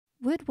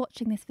Would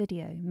watching this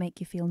video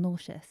make you feel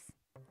nauseous?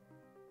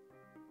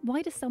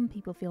 Why do some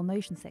people feel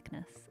motion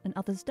sickness and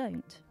others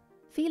don't?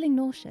 Feeling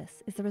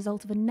nauseous is the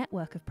result of a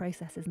network of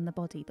processes in the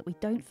body that we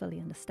don't fully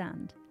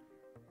understand.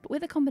 But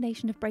with a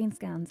combination of brain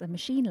scans and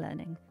machine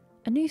learning,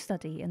 a new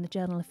study in the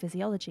Journal of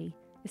Physiology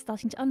is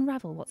starting to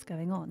unravel what's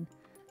going on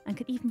and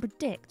could even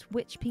predict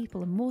which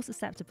people are more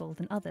susceptible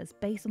than others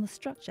based on the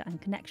structure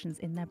and connections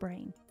in their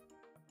brain.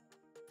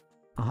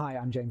 Hi,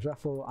 I'm James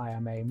Ruffle. I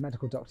am a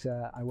medical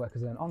doctor. I work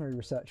as an honorary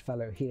research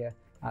fellow here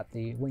at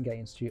the Wingate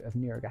Institute of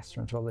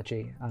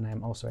Neurogastroenterology, and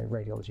I'm also a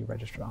radiology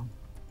registrar.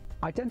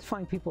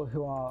 Identifying people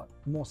who are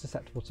more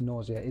susceptible to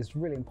nausea is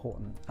really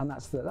important, and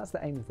that's the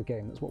aim of the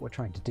game. That's what we're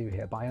trying to do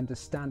here. By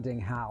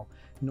understanding how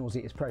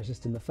nausea is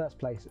processed in the first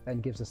place, it then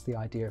gives us the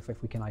idea of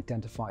if we can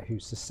identify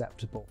who's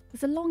susceptible.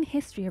 There's a long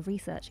history of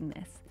researching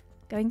this,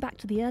 going back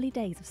to the early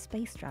days of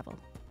space travel.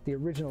 The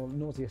original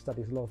nausea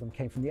studies, a lot of them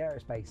came from the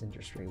aerospace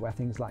industry, where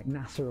things like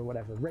NASA or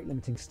whatever, the rate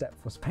limiting step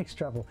for space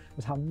travel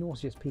was how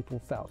nauseous people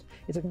felt.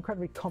 It's an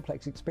incredibly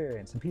complex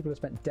experience, and people have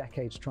spent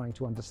decades trying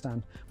to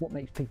understand what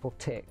makes people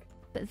tick.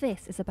 But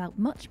this is about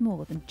much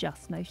more than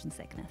just motion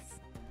sickness.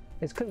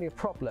 It's clearly a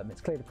problem.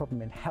 It's clearly a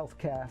problem in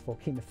healthcare, for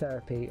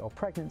chemotherapy or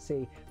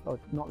pregnancy, or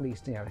not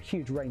least, a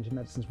huge range of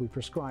medicines we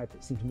prescribe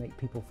that seem to make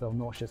people feel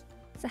nauseous.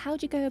 So how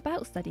do you go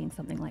about studying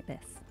something like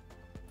this?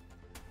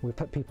 We'll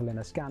put people in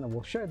a scanner,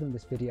 we'll show them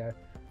this video,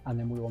 and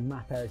then we will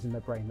map areas in their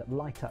brain that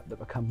light up, that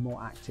become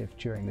more active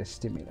during this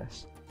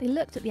stimulus. They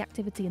looked at the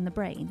activity in the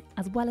brain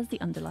as well as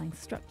the underlying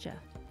structure.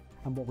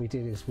 And what we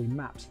did is we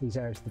mapped these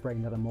areas of the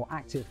brain that are more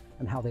active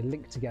and how they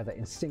link together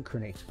in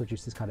synchrony to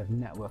produce this kind of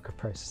network of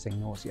processing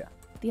nausea.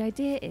 The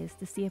idea is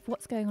to see if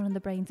what's going on in the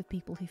brains of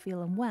people who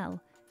feel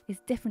unwell is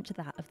different to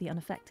that of the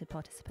unaffected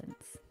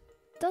participants.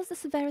 Does the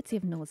severity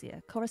of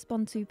nausea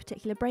correspond to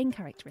particular brain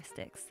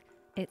characteristics,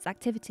 its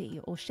activity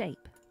or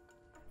shape?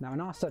 Now, in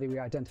our study, we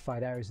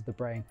identified areas of the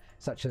brain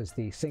such as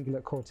the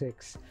cingulate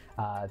cortex,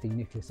 the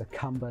nucleus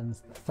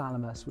accumbens, the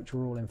thalamus, which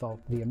were all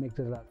involved, the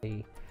amygdala,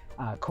 the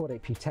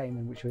caudate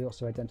putamen, which we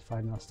also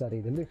identified in our study,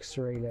 the lucus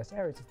coeruleus,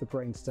 areas of the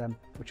brainstem,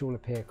 which all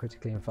appear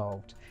critically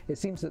involved. It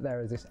seems that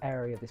there is this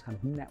area, this kind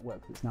of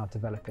network that's now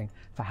developing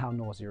for how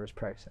nausea is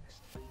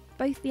processed.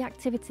 Both the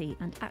activity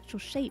and actual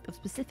shape of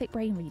specific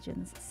brain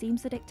regions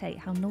seems to dictate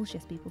how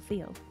nauseous people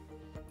feel.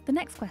 The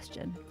next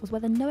question was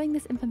whether knowing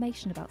this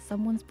information about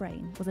someone's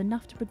brain was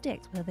enough to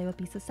predict whether they would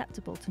be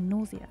susceptible to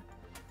nausea.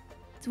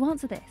 To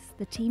answer this,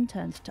 the team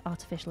turned to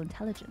artificial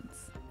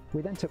intelligence.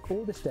 We then took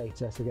all this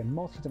data, so again,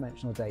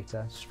 multidimensional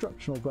data,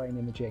 structural brain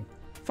imaging,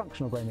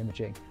 functional brain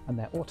imaging, and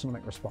their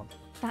autonomic response.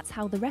 That's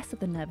how the rest of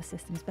the nervous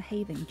system is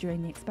behaving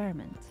during the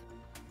experiment.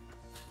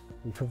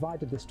 We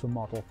provided this to a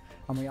model,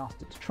 and we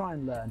asked it to try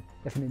and learn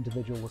if an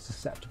individual was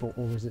susceptible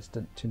or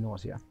resistant to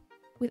nausea.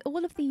 With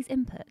all of these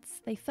inputs,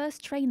 they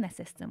first trained their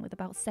system with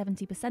about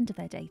 70% of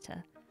their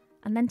data,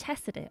 and then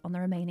tested it on the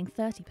remaining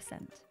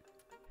 30%.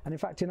 And in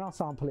fact, in our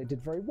sample, it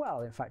did very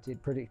well. In fact,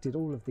 it predicted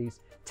all of these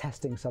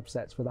testing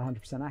subsets with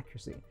 100%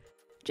 accuracy.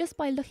 Just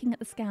by looking at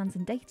the scans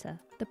and data,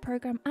 the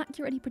programme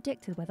accurately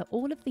predicted whether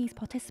all of these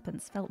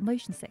participants felt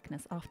motion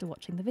sickness after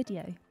watching the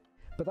video.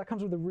 But that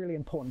comes with a really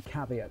important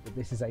caveat that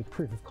this is a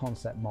proof of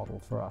concept model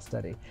for our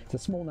study. It's a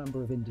small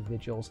number of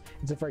individuals.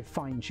 It's a very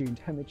fine-tuned,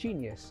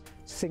 homogeneous,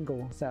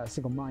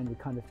 single-minded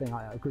kind of thing,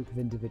 a group of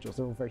individuals.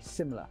 They're all very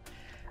similar.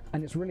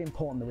 And it's really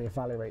important that we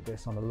evaluate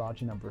this on a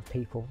larger number of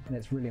people, and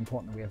it's really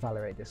important that we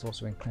evaluate this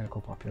also in clinical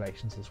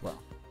populations as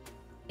well.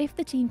 If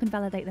the team can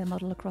validate their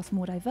model across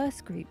more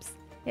diverse groups,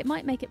 it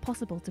might make it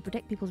possible to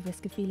predict people's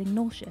risk of feeling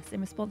nauseous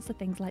in response to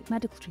things like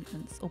medical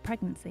treatments or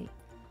pregnancy.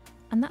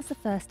 And that's the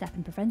first step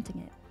in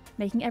preventing it,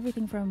 making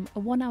everything from a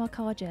 1-hour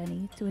car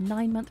journey to a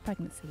 9-month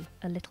pregnancy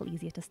a little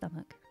easier to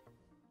stomach.